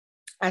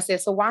I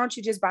said, so why don't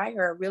you just buy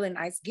her a really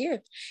nice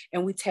gift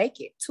and we take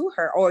it to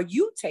her, or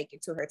you take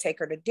it to her, take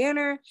her to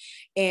dinner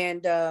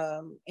and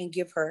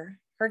give her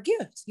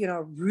gift,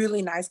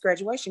 really nice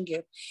graduation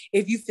gift,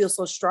 if you feel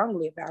so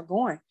strongly about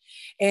going.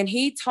 And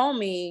he told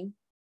me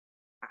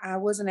I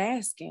wasn't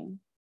asking.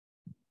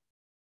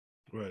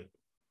 Right.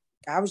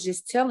 I was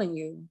just telling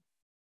you.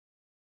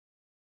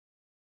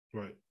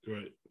 Right.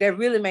 That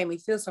really made me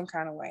feel some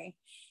kind of way.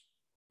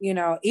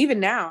 Even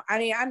now, I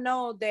mean, I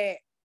know that,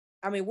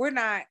 we're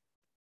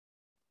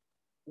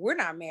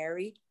not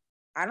married.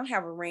 I don't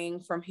have a ring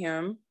from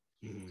him.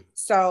 Mm-hmm.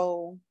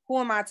 So who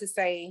am I to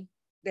say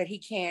that he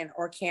can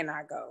or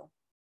cannot go?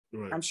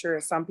 Right. I'm sure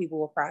some people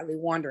were probably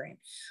wondering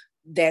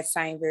that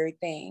same very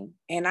thing.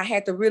 And I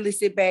had to really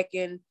sit back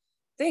and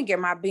think,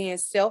 am I being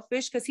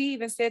selfish? Because he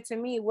even said to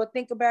me, well,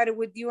 think about it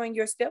with you and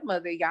your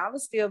stepmother. Y'all are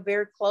still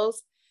very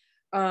close.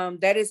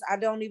 That is, I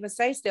don't even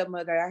say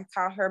stepmother. I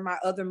call her my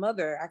other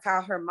mother. I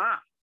call her mom.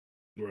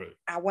 Right.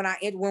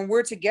 When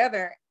we're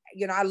together,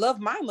 I love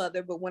my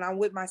mother, but when I'm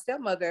with my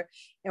stepmother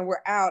and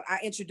we're out, I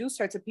introduce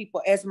her to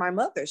people as my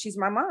mother. She's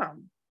my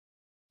mom.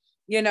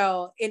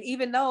 And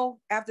even though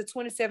after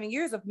 27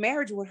 years of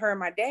marriage with her and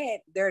my dad,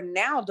 they're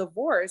now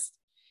divorced,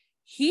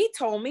 he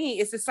told me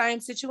it's the same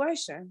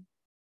situation.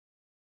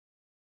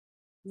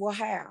 Well,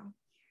 how?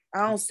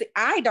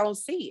 I don't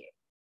see it.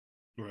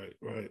 Right.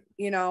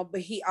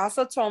 But he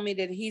also told me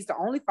that he's the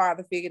only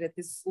father figure that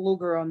this little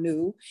girl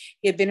knew.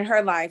 He had been in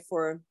her life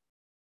for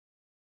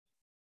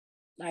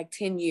like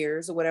 10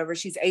 years or whatever.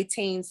 She's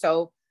 18.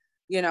 So,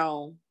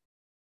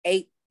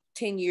 8,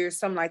 10 years,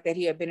 something like that.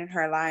 He had been in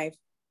her life.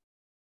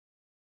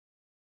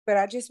 But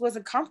I just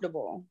wasn't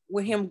comfortable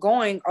with him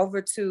going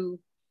over to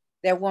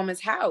that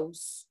woman's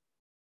house.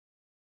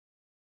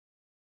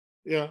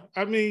 Yeah.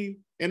 I mean,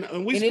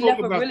 and we and spoke it left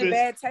about a really this.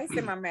 bad taste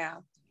in my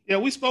mouth. Yeah,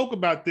 we spoke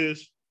about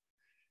this.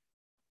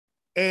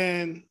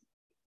 And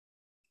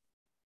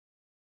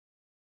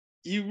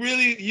you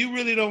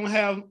really don't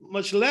have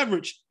much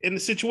leverage in the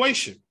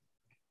situation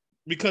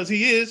because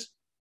he is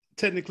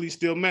technically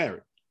still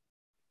married.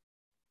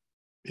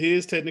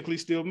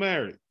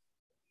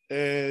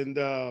 And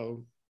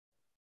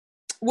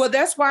well,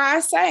 that's why I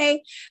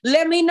say,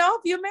 let me know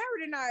if you're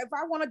married or not, if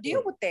I want to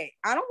deal with that.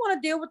 I don't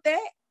want to deal with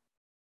that.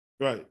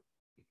 Right.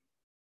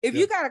 If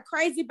you got a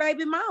crazy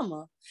baby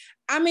mama,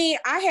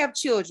 I have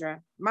children.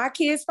 My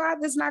kid's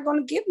father's not going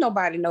to give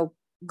nobody no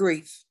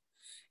grief,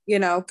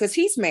 because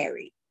he's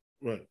married.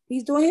 Right.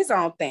 He's doing his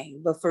own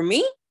thing. But for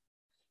me,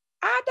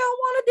 I don't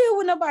want to deal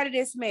with nobody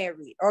that's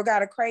married or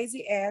got a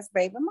crazy ass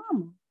baby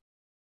mama.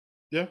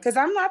 Yeah. Because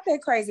I'm not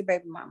that crazy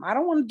baby mama. I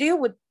don't want to deal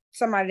with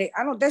somebody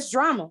that's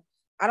drama.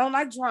 I don't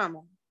like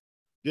drama.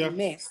 Yeah.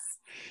 Mess.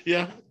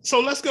 Yeah. So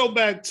let's go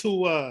back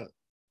to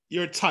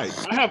your type.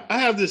 I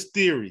have this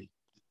theory.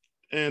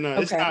 And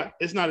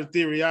it's not a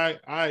theory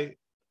I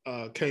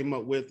came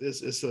up with.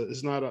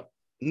 It's not a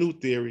new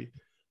theory,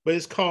 but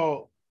it's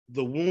called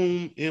the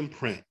womb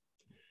imprint.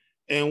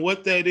 And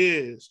what that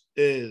is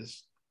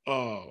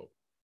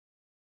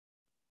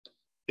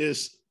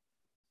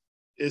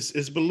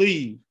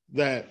believed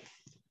that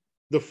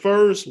the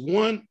first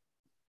one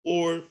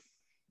or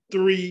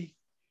three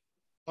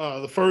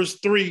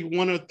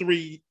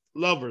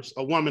lovers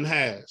a woman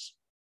has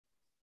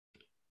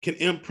can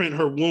imprint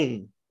her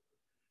womb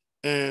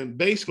and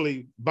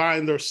basically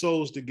bind their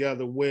souls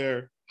together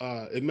where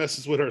it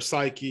messes with her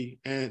psyche,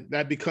 and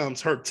that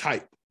becomes her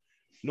type.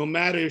 No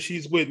matter if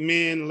she's with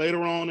men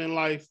later on in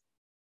life,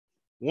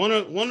 one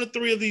or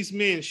three of these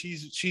men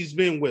she's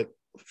been with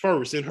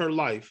first in her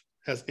life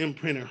has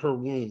imprinted her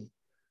womb.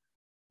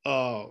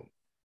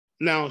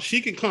 Now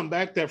she can come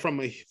back there from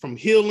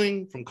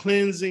healing, from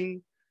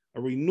cleansing,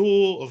 a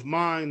renewal of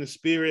mind and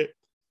spirit,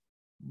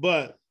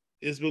 but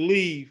it's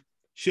believed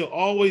she'll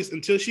always,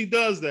 until she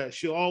does that,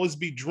 she'll always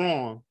be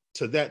drawn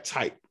to that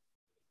type.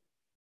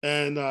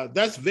 And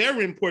that's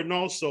very important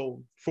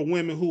also for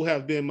women who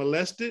have been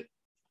molested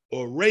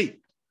or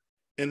raped,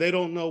 and they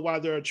don't know why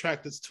they're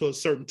attracted to a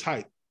certain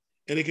type.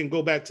 And it can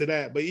go back to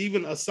that. But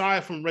even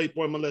aside from rape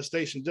or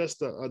molestation,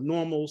 just a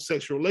normal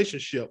sexual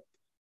relationship,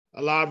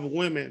 a lot of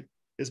women,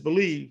 it's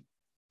believed,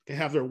 can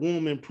have their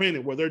womb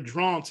imprinted where they're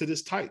drawn to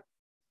this type.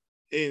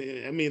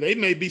 And, they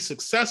may be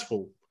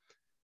successful,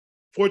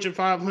 Fortune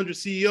 500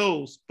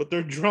 CEOs, but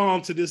they're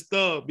drawn to this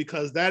thug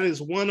because that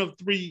is one of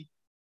three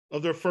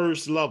of their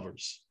first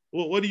lovers.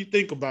 Well, what do you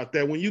think about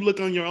that? When you look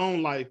on your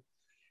own life,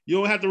 you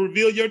don't have to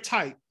reveal your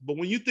type, but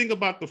when you think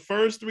about the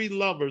first three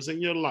lovers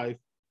in your life,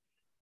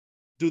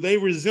 do they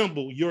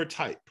resemble your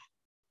type?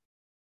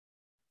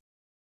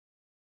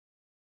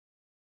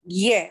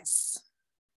 Yes.